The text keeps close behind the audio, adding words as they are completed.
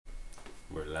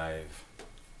live.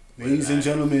 Ladies and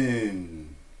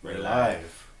gentlemen, We're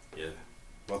live. Yeah.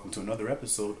 Welcome to another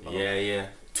episode of Yeah.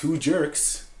 Two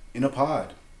Jerks in a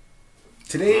Pod.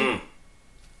 Today,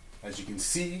 as you can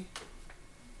see,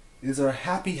 is our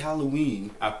Happy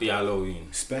Halloween Happy Halloween.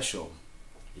 special.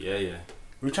 Yeah.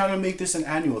 We're trying to make this an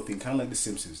annual thing, kind of like The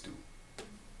Simpsons do.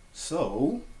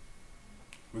 So,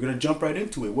 we're going to jump right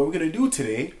into it. What we're going to do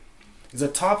today is a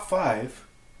top 5,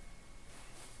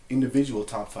 individual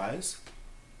top 5s,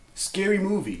 scary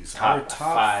movies. Our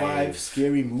top 5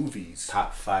 scary movies.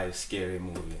 Top 5 scary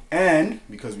movie. And,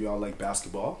 because we all like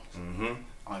basketball, Mm-hmm.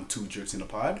 on Two Jerks in a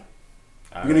Pod,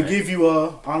 All we're going right. to give you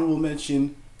a honorable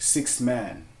mention, Sixth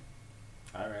Man.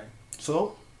 All right.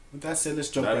 So, with that said, let's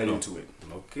jump I right know. into it.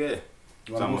 Okay.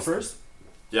 You want to go first?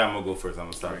 Yeah, I'm gonna go first. I'm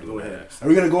gonna start Alright, doing go ahead. that. Are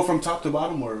we going to go from top to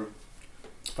bottom or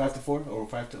 5 to 4 or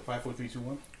 5 to 5, 4, 3, 2,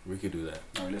 1? We could do that.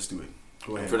 All right, let's do it.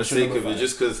 Go ahead. For the What's your sake number of it, 5?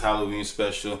 just because Halloween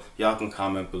special, y'all can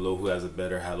comment below who has a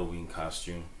better Halloween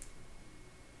costume.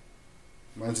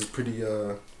 Mine's is pretty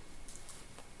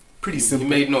He simple.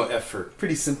 made no effort.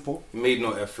 Pretty simple. He made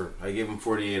no effort. I gave him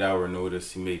 48-hour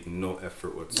notice. He made no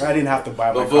effort whatsoever. I didn't have to buy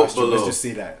my But vote costume. Let's below. just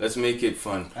say that. Let's make it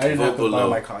fun. I didn't Vote have to buy below.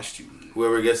 my costume.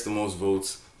 Whoever gets the most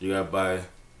votes, you gotta buy.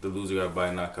 The loser gotta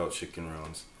buy knockout chicken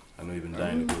rounds. I know you've been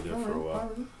dying to go there for a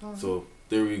while. So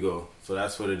there we go. So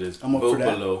that's what it is. I'm up Vote for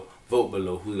that. below. Vote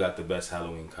below. Who got the best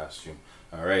Halloween costume?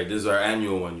 All right. This is our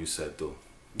annual one. You said though.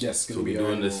 Yes, So we're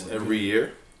doing this every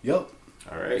year. Yep.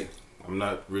 All right. I'm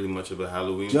not really much of a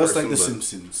Halloween Just person, like The but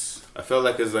Simpsons. I felt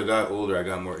like as I got older, I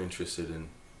got more interested in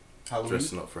Halloween.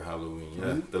 dressing up for Halloween. Yeah.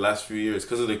 Really? The last few years,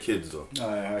 because of the kids though,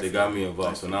 they got me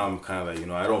involved. So now I'm kind of like,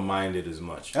 I don't mind it as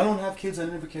much. I don't have kids. I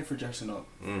never cared for dressing up.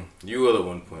 You will at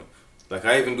one point. Like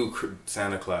I even do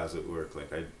Santa Claus at work.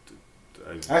 Like I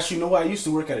Actually, you know what? I used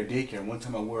to work at a daycare. And one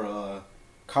time I wore a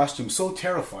costume so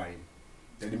terrifying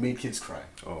that it made kids cry.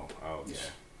 oh ouch.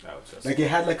 Yeah. Ouch. That's Like it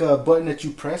had like a button that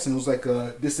you press, and it was like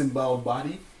a disemboweled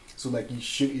body. So like it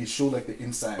showed like the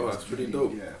inside. Oh, was that's pretty really-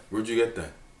 dope. Yeah. Where'd you get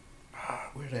that?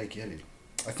 Where did I get it?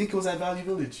 I think it was at Valley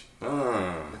Village.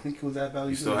 Ah, I think it was at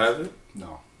Valley you Village. still have it?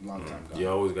 No, long time ago. You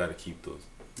always got to keep those.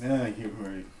 Yeah, you're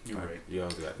right. You're right. You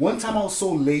always got. One time I was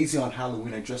so lazy on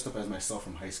Halloween, I dressed up as myself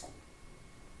from high school.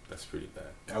 That's pretty bad.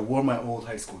 I wore my old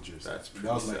high school jersey. That's pretty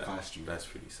That was sad. my costume. That's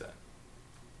pretty sad.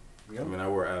 Yep. I mean, I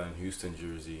wore Allen Houston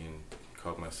jersey and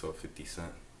called myself 50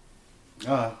 Cent.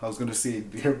 I was gonna say,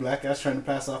 your black ass trying to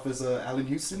pass off as Allen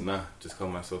Houston. Nah, just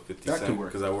called myself 50 That could Cent work.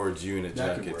 because I wore a G-Unit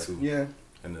That could jacket work. too, Yeah.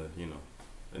 and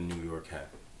a New York hat.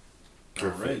 All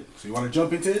right. So you want to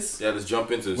jump into this? Yeah, let's jump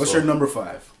into it. What's So- your number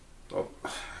 5? Oh, I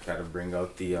gotta bring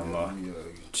out the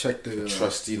Check the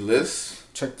trusty list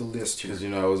check the list here.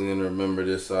 because I wasn't gonna remember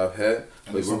this off head.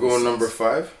 And But it's we're on the going six. number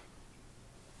 5.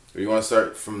 Or you want to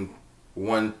start from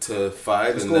 1 to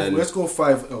 5, Let's and go. then Let's go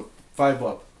 5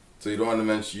 up. so you don't want to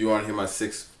mention. You want to hear my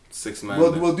six man.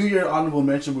 We'll do your honorable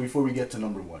mention before we get to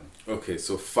number 1. Okay,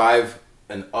 so 5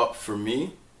 and up for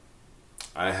me.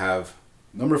 I have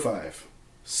Number 5,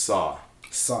 Saw,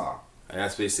 Saw. and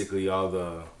that's basically all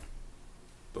the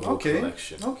whole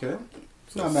collection. Okay.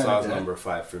 So Not mad at Saw's that. number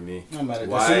 5 for me. Not mad at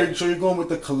Why? that. So you're going with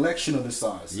the collection of the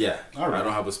Saws. Yeah, All right. I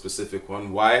don't have a specific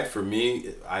one. Why? For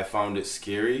me, I found it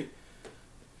scary.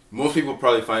 Most people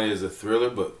probably find it as a thriller,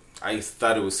 but I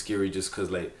thought it was scary just because,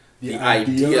 like, the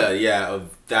idea,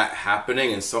 of that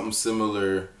happening, and something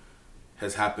similar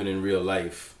has happened in real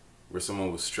life, where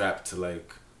someone was strapped to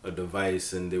like a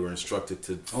device and they were instructed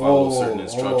to follow certain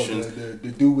instructions. The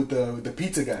dude with the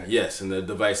pizza guy. Yes, and the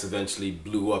device eventually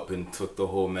blew up and took the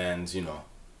whole man's, So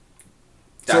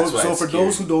why it's for scary.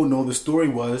 those who don't know, the story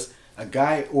was a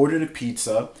guy ordered a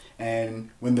pizza,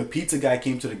 and when the pizza guy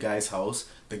came to the guy's house,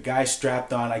 the guy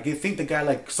strapped on. I think the guy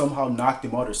like somehow knocked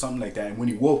him out or something like that. And when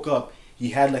he woke up, he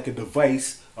had like a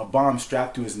device, a bomb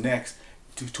strapped to his neck,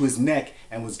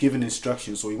 and was given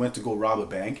instructions. So he went to go rob a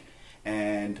bank,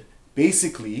 and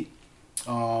basically,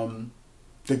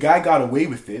 the guy got away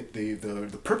with it.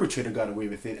 The perpetrator got away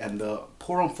with it, and the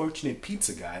poor unfortunate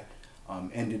pizza guy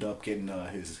ended up getting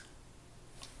his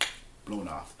blown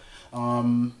off.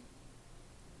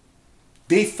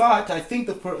 They thought, I think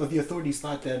the authorities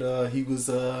thought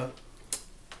that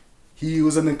he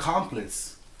was an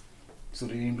accomplice, so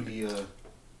they didn't really.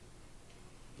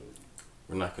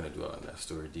 We're not gonna dwell on that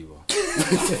story, Debo.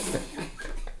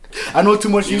 I know too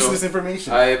much useless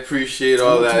information. I appreciate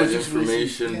all Too that much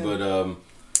information, yeah. but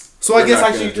So I we're guess not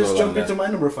I should gonna just dwell on jump into that. my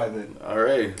number 5 then. all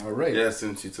right, All right. Yeah,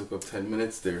 since you took up 10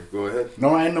 minutes there, go ahead.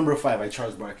 No, I number 5. I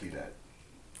Charles Barkley that.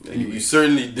 You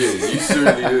certainly did. You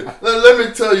certainly did. Let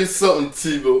me tell you something,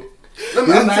 Tebow.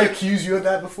 Didn't I accuse you of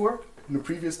that before? in the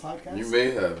previous podcast? You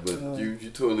may have, but you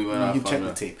totally went off You on check the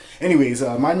that. tape. Anyways,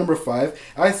 my number 5.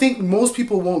 I think most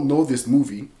people won't know this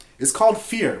movie. It's called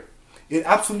Fear. It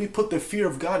absolutely put the fear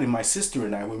of God in my sister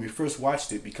and I when we first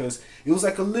watched it because it was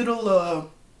like a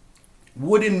little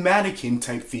wooden mannequin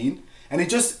type thing, and it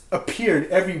just appeared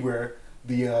everywhere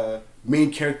the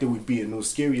main character would be, and it was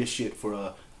scary as shit for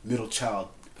a little child,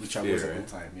 which I was at the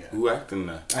time. Yeah. Who acted in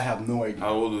that? I have no idea.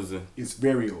 How old was it? It's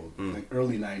very old, like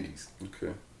early 90s.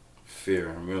 Okay. Fear.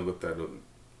 I'm gonna look that up.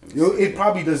 It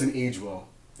probably doesn't age well.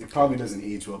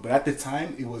 But at the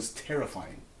time, it was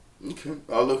terrifying. Okay.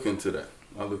 I'll look into that.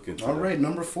 All right,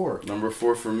 number 4. Number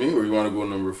 4 for me, or you want to go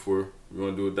number 4? You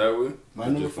want to do it that way? My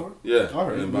number 4? Yeah. All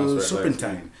right. And then bounce right back.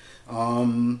 Serpentine.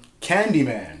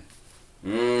 Candyman.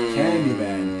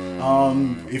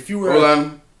 Candyman. If you were... Hold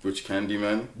on. Which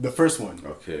Candyman? The first one.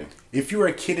 Okay. If you were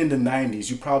a kid in the 90s,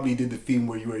 you probably did the thing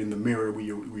where you were in the mirror with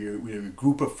your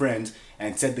group of friends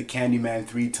and said the Candyman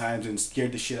 3 times and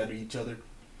scared the shit out of each other.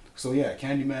 So yeah,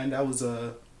 Candyman, that was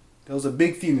a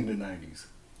big theme in the 90s.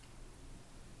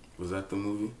 Was that the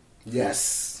movie?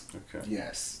 Yes. Okay.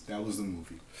 Yes, that was the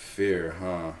movie. Fear,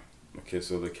 huh? Okay,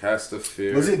 so the cast of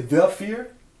Fear. Was it The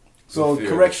Fear? So Fear,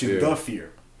 correction, The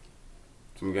Fear.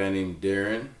 Some guy named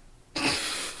Darren.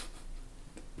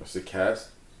 That's the cast.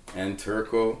 Ann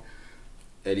Turco,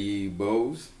 Eddie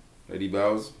Bowes,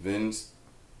 Vince,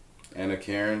 Anna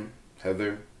Karen,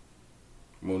 Heather,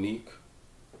 Monique.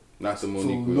 Not the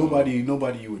Monique. So nobody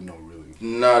you would know really.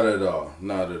 Not at all.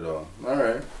 All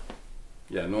right.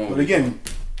 Yeah, no one. But again,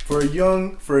 for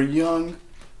a young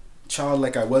child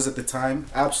like I was at the time,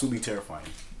 absolutely terrifying.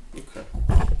 Okay.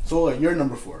 So you're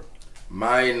number 4.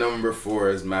 My number 4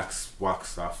 is Max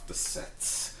walks off the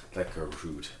sets like a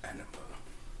rude animal.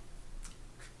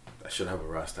 I should have a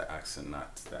Rasta accent,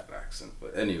 not that accent.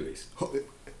 But anyways.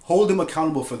 Hold him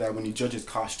accountable for that when you judge his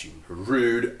costume.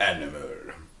 Rude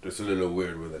animal. Just a little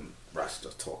weird with a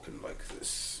Rasta talking like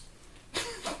this.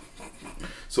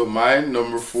 So my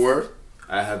number 4,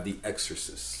 I have The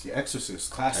Exorcist. The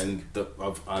Exorcist, classic. And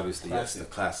yes, the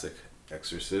classic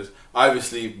Exorcist.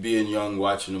 Obviously, being young,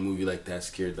 watching a movie like that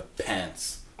scared the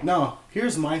pants. Now,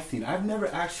 here's my thing. I've never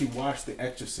actually watched The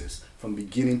Exorcist from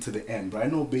beginning to the end, but I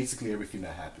know basically everything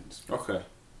that happens. Okay.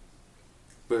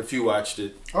 But if you watched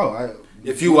it...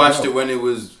 If you watched it when it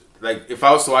was... Like, if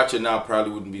I was to watch it now, I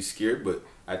probably wouldn't be scared, but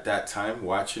at that time,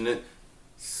 watching it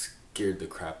scared the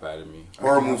crap out of me.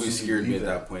 Horror movies scared me at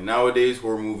that point. Nowadays,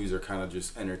 horror movies are kind of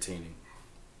just entertaining.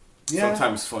 Yeah.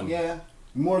 Sometimes funny. Yeah.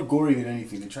 More gory than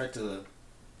anything. They try to...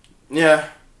 Yeah.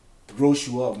 Gross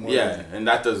you up more. Yeah, and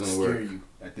that doesn't work. Scare you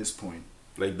at this point.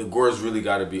 Like, the gore's really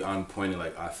got to be on point and,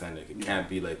 like, authentic. It can't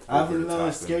be, like, over the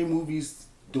top. Scary movies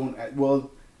don't...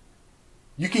 Well,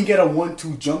 you can get a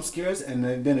 1-2 jump scares, and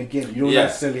then again, you don't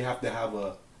necessarily have to have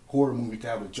a horror movie to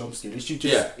have a jump scare. They should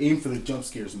just aim for the jump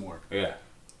scares more. Yeah.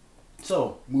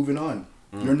 So, moving on.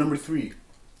 You're number 3.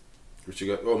 What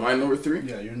you got? Oh, my number 3?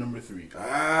 Yeah, you're number 3.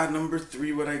 Number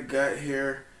 3, what I got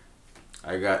here?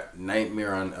 I got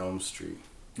Nightmare on Elm Street.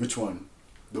 Which one?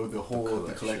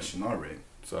 The collection. All right.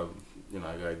 So,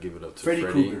 I gotta give it up to Freddy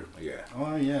Krueger. Yeah.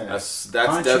 Oh yeah. That's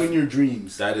Haunt you in your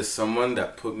dreams. That is someone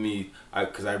that put me.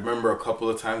 Because I remember a couple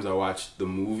of times I watched the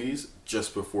movies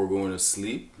just before going to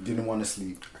sleep. Didn't want to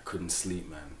sleep. I couldn't sleep,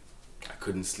 man. I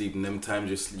couldn't sleep. And them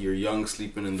times you're young,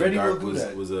 sleeping in the dark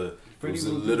was a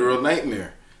literal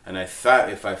nightmare. And I thought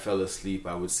if I fell asleep,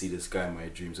 I would see this guy in my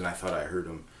dreams, and I thought I heard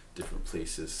him different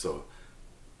places. So,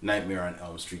 Nightmare on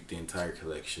Elm Street, the entire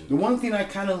collection. The one thing I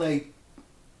kind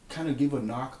of give a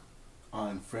knock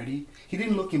on Freddy, he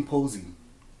didn't look imposing.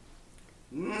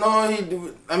 No,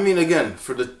 I mean, again,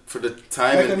 for the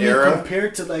time and era,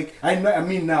 compared to I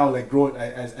mean now growing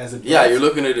as a you're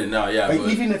looking at it now, yeah.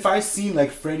 Even if I seen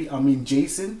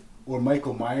Jason or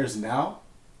Michael Myers now,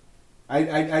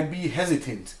 I'd be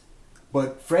hesitant.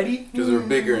 But Freddy, because they're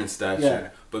bigger in stature. Yeah.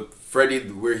 But Freddy,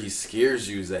 where he scares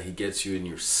you is that he gets you in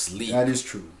your sleep. That is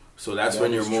true. So that's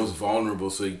when you're most vulnerable.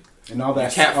 So and all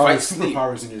that you can't fight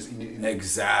superpowers in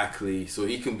exactly. So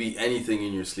he can be anything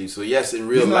in your sleep. So yes, in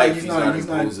real life, he's not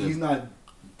imposing. He's not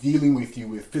dealing with you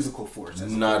with physical force.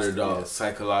 Not at all.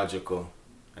 Psychological,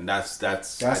 and that's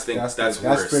worse. That's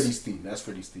Freddy's theme. That's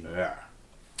Freddy's theme. Yeah.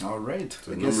 All right.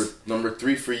 So number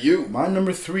 3 for you. My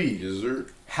number 3. Yes, sir.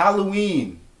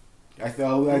 Halloween. I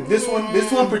thought this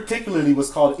one particularly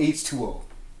was called H2O,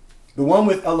 the one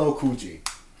with LL Cool J.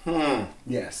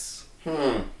 Yes.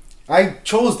 I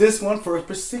chose this one for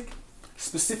a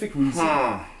specific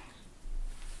reason.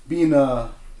 Being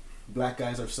black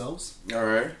guys ourselves. All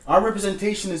right. Our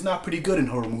representation is not pretty good in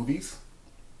horror movies.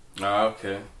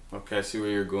 Okay. Okay, I see where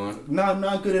you're going.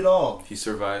 Not good at all. He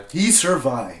survived. He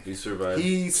survived. He survived.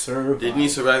 He survived. Didn't he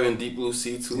survive in Deep Blue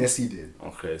Sea too? Yes, he did.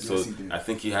 Okay, so Yes, he did. I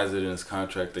think he has it in his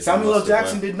contract. That Samuel he L. must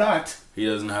Jackson survive. did not. He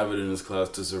doesn't have it in his clause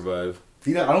to survive.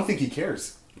 I don't think he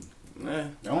cares.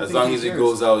 As long as he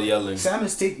goes out yelling. Sam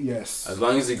is yes. As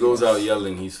long as he goes out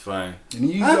yelling, he's fine. And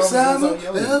he I'm goes out Samuel.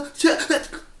 yelling.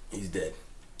 He's dead.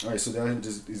 All right, so that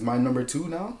is my number 2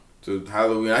 now. So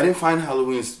Halloween, I didn't find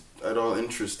Halloween at all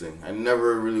interesting. I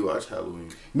never really watched Halloween.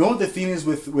 You know what the thing is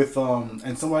with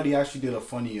and somebody actually did a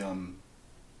funny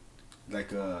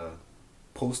like a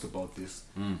post about this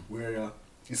where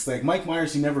it's like Mike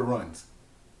Myers, he never runs.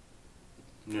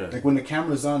 Yeah. Like when the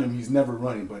camera's on him, he's never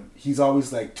running, but he's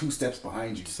always like 2 steps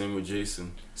behind you. Same with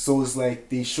Jason. So it's like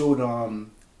they showed in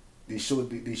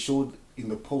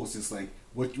the post, it's like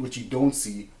what you don't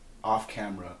see off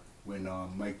camera when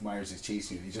Mike Myers is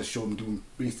chasing you. They just show him doing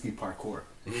basically parkour.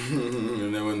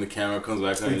 And then when the camera comes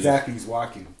back on, exactly, he's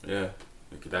walking. Yeah,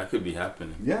 that could be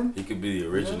happening. Yeah, he could be the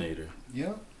originator.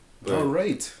 Yeah. But all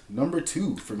right, number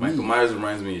 2 for me. Michael Myers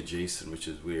reminds me of Jason, which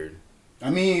is weird.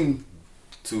 I mean,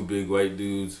 2 big white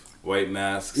dudes, white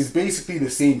masks. It's basically the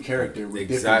same character with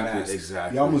different masks.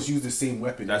 Exactly. They almost use the same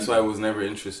weapon. That's why I was never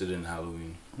interested in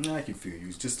Halloween. No, I can feel you.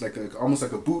 It's just like almost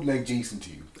like a bootleg Jason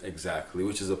to you. Exactly,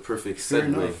 which is a perfect Fair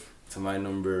segue enough. to my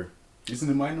number. Isn't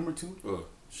it my number 2? Oh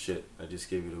shit! I just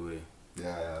gave it away.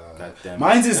 Yeah. God damn it.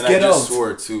 Mine's is and Get I just Out.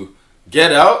 swore too.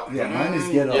 Get Out. Yeah, mine is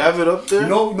Get Out. You have it up there?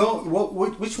 No.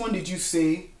 Which one did you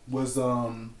say was? I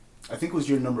think it was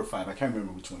your number 5. I can't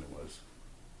remember which one it was.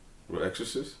 What,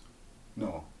 Exorcist?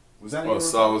 No. Was that? Oh,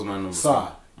 Saw was my number.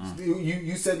 Saw.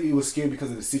 You said it was scary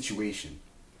because of the situation.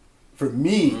 For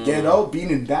me, Get Out, being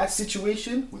in that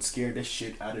situation would scare the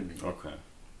shit out of me.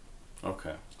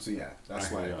 Okay. So yeah,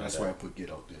 that's why I put Get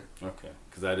Out there. Okay,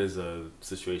 because that is a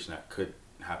situation that could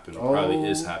happen, or probably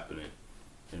is happening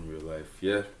in real life.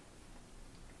 Yeah,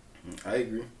 I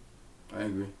agree.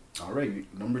 All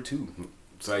right, number 2.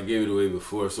 So I gave it away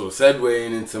before. So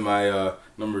segueing into my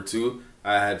number 2,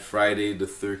 I had Friday the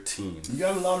 13th. You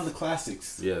got a lot of the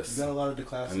classics. Yes. You got a lot of the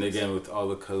classics. And again, with all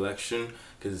the collection,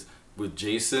 because with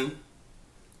Jason,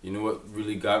 you know what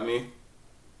really got me?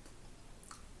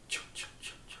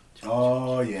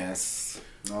 Oh yes.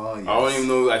 Oh yes. I don't even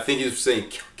know. I think he was saying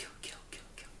kill.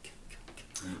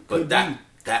 But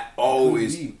that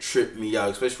always tripped me out,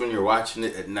 especially when you're watching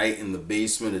it at night in the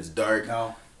basement. It's dark.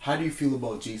 Now, how do you feel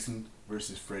about Jason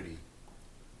versus Freddy?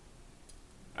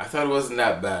 I thought it wasn't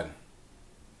that bad.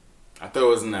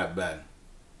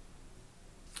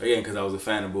 Again, because I was a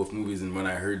fan of both movies, and when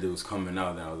I heard it was coming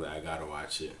out, then I was like, I gotta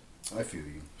watch it. I feel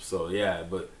you. So yeah,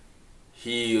 but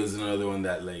he was another one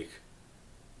that, like,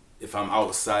 if I'm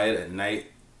outside at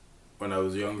night when I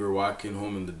was younger, walking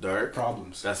home in the dark,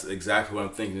 problems. That's exactly what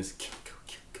I'm thinking. Is kill.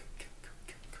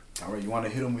 All right, you want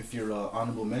to hit him with your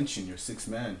honorable mention, your 6th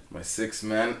man. My 6th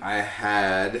man, I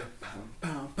had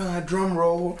drum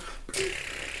roll.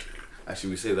 Actually,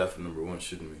 we say that for number 1,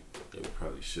 shouldn't we? Yeah, we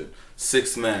probably should.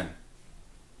 6th man,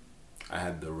 I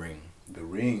had The Ring. The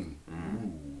Ring.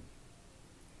 Ooh.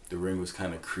 The Ring was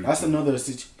kind of creepy. That's another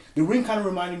situation. The Ring kind of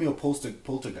reminded me of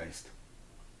Poltergeist.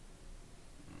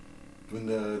 When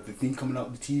the thing coming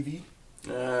out the TV.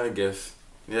 I guess.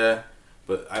 Yeah.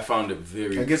 But I found it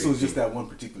very I guess creepy. it was just that one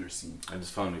particular scene. I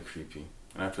just found it creepy.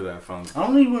 And after that,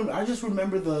 I just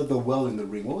remember the well in the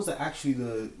ring. What was actually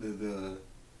the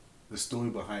story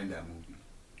behind that movie?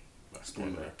 I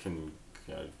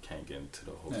can't get into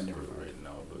the whole story right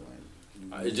now,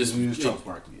 but it just Charles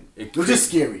Barkley. It was just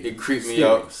scary. It creeped me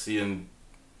out seeing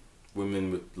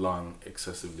women with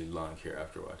excessively long hair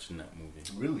after watching that movie.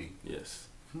 Really? Yes.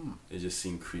 It just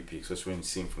seemed creepy, especially when you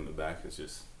see them from the back. It's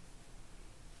just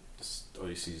all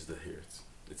you see is the hair.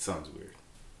 It sounds weird.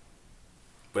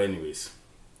 But anyways,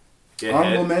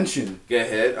 honorable mention. Get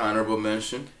ahead. Honorable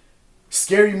mention.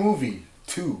 Scary Movie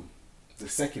 2, the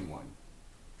second one.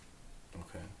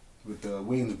 Okay. With the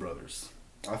Wayans brothers.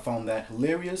 I found that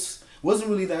hilarious. Wasn't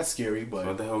really that scary, but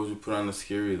what the hell would you put on the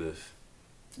scary list?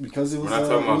 Because it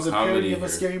was a parody of a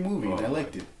scary movie, and I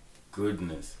liked it.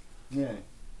 Goodness. Yeah.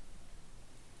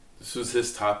 This was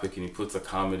his topic, and he puts a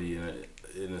comedy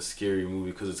in a scary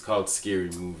movie because it's called Scary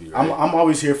Movie. Right? I'm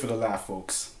always here for the laugh,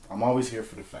 folks. I'm always here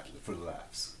for the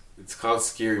laughs. It's called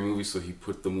Scary Movie, so he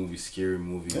put the movie Scary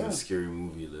Movie on the Scary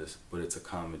Movie list, but it's a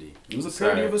comedy. It was a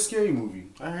parody of a scary movie.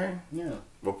 Alright. Yeah.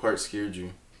 What part scared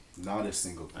you? Not a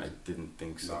single thing. I didn't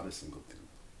think so. Not a single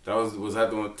thing. Was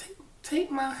that the one? Take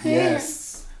my hand.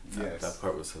 Yes. That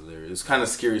part was hilarious. It was kind of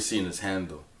scary seeing his hand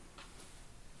though.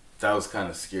 That was kind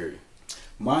of scary.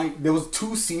 There was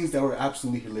 2 scenes that were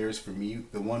absolutely hilarious for me.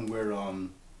 The one where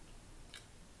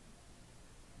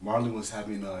Marlon was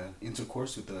having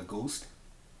intercourse with a ghost,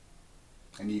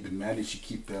 and he even managed to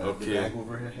keep the bag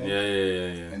over her head.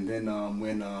 Yeah. And then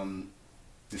when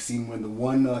the scene when the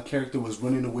one character was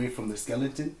running away from the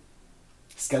skeleton,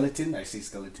 I say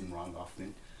skeleton wrong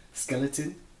often,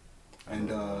 skeleton,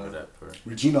 and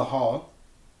Regina Hall,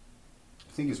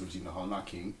 I think it's Regina Hall, not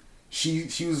King. She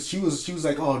was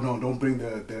like, oh no, don't bring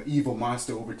the evil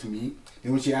monster over to me.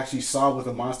 And when she actually saw what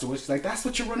the monster was, she's like, that's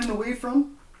what you're running away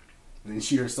from? And then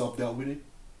she herself dealt with it.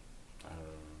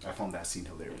 I found that scene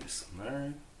hilarious.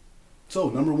 Alright. So,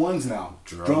 number ones now.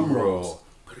 Drum rolls.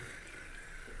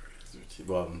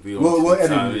 Well, we'll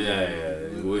edit it.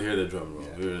 Yeah. We'll hear the drum roll.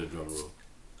 We'll hear the drum roll.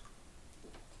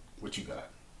 What you got?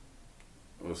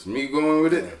 Was me going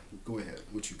with it? Yeah, go ahead.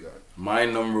 What you got? My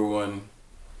number one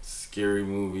scary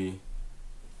movie,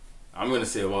 I'm going to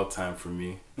say of all time for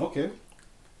me. Okay.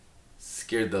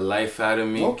 Scared the life out of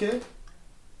me. Okay.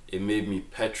 It made me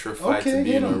petrified to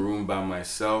be in a room by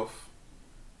myself.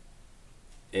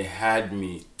 It had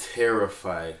me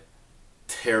terrified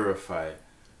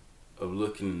of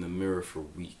looking in the mirror for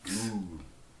weeks. Ooh.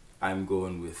 I'm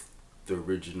going with the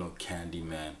original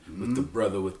Candyman, with the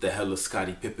brother with the hella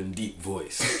Scottie Pippen deep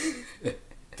voice.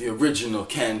 The original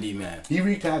Candyman. He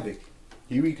wreaked havoc.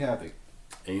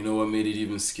 And you know what made it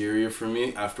even scarier for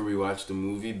me? After we watched the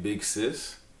movie, Big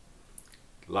Sis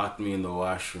locked me in the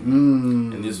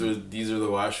washroom. And these are the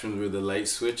washrooms where the light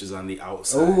switch is on the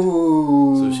outside.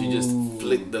 Oh. So she just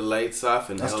flicked the lights off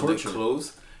and held torture. it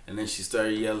closed. And then she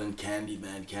started yelling,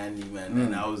 Candyman.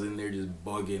 And I was in there just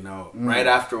bugging out. Right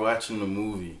after watching the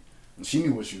movie. She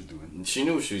knew what she was doing.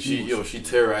 She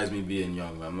terrorized me being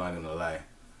young, man. I'm not going to lie.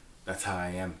 That's how I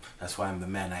am. That's why I'm the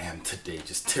man I am today.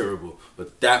 Just terrible.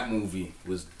 But that movie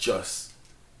was just...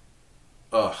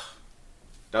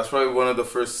 That's probably one of the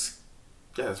first...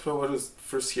 Yeah, that's probably one of the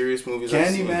first scariest movies I've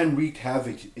seen. Candyman wreaked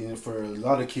havoc for a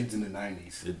lot of kids in the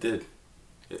 90s. It did.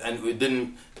 And it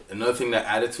didn't... Another thing that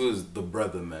added to it is the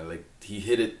brother, man. Like, he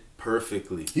hit it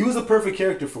perfectly. He was a perfect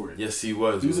character for it. Yes, he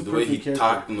was. He was the way he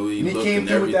talked and the way he looked and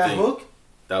everything. With that hook?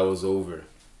 That was over.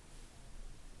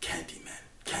 Candyman.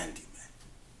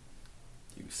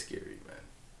 He was scary, man.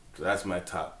 So that's my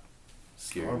top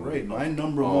scary movie. All right, my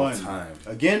number one. Time.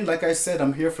 Again, like I said,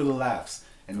 I'm here for the laughs.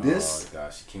 And this... Oh,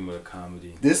 gosh. He came with a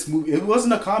comedy. This movie... It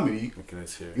wasn't a comedy. Okay,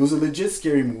 let's hear it. It was a legit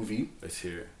scary movie. Let's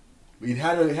hear it. It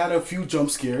had a few jump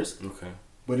scares. Okay.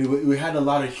 But it had a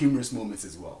lot of humorous moments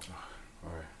as well.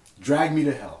 All right. Drag Me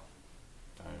to Hell.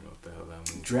 I don't know what the hell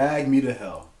that movie. Drag Me to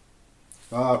Hell.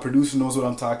 Producer knows what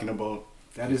I'm talking about.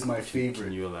 That is my favorite.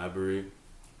 Can you elaborate?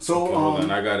 So okay, hold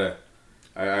on. I gotta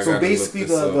so basically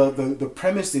the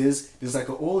premise is there's like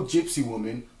an old gypsy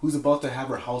woman who's about to have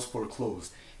her house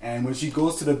foreclosed, and when she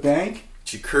goes to the bank,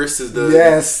 she curses the...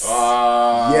 Yes.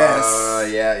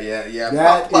 Yes. Yeah.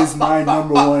 That is my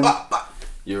number one.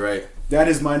 You're right. That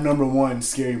is my number one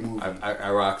scary movie. I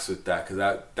rocks with that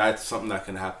because that's something that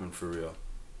can happen for real.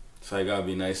 So I gotta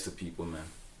be nice to people, man.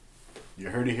 You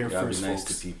heard it here first, be nice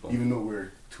folks. to people. Even though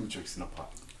we're two chicks in a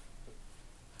pot.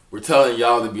 We're telling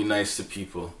y'all to be nice to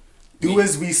people. Do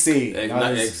as we say.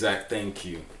 Exact. Thank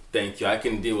you. I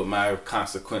can deal with my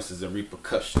consequences and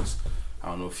repercussions. I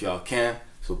don't know if y'all can.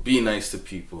 So be nice to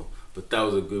people. But that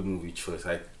was a good movie choice.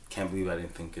 I can't believe I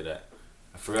didn't think of that.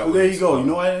 I forgot. Well, there you go. You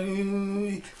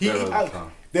know,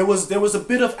 there was a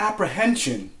bit of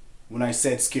apprehension when I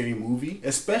said scary movie,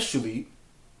 especially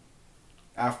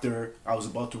after I was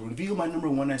about to reveal my number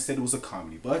one. I said it was a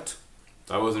comedy, but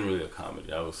that wasn't really a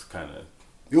comedy. I was kind of...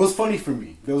 It was funny for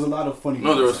me. There was a lot of funny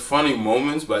moments. No, there was funny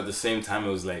moments, but at the same time,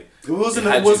 it was like... It wasn't... It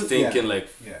had you thinking,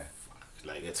 yeah.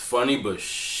 Like, it's funny, but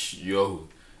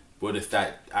what if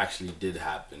that actually did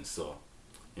happen? So,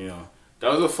 you know,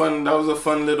 that was a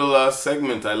fun little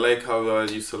segment. I like how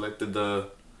you selected the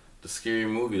scary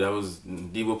movie. That was...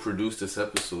 Debo produced this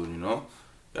episode, you know?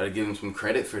 Gotta give him some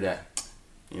credit for that.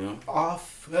 You know?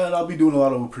 Well, I'll be doing a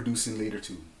lot of producing later,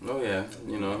 too. Oh, yeah.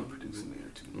 You know? Producing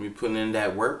later, too. We putting in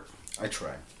that work. I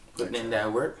try. Putting in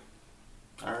that work.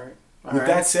 All right. With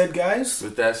that said, guys.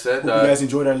 Hope you guys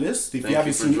enjoyed our list. If you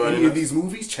haven't seen any of these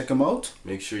movies, check them out.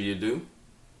 Make sure you do.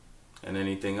 And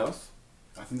anything else?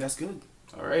 I think that's good.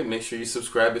 All right. Make sure you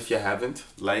subscribe if you haven't.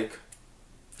 Like.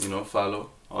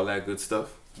 Follow. All that good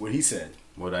stuff. What he said.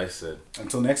 What I said.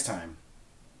 Until next time.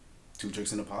 Two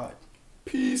Chicks in a Pod.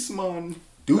 Peace, man.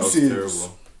 Deuces.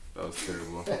 That was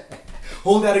terrible.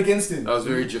 Hold that against him. That was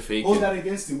very Jafaican. Hold that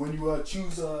against him when you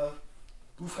choose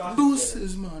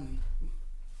Deuces, man.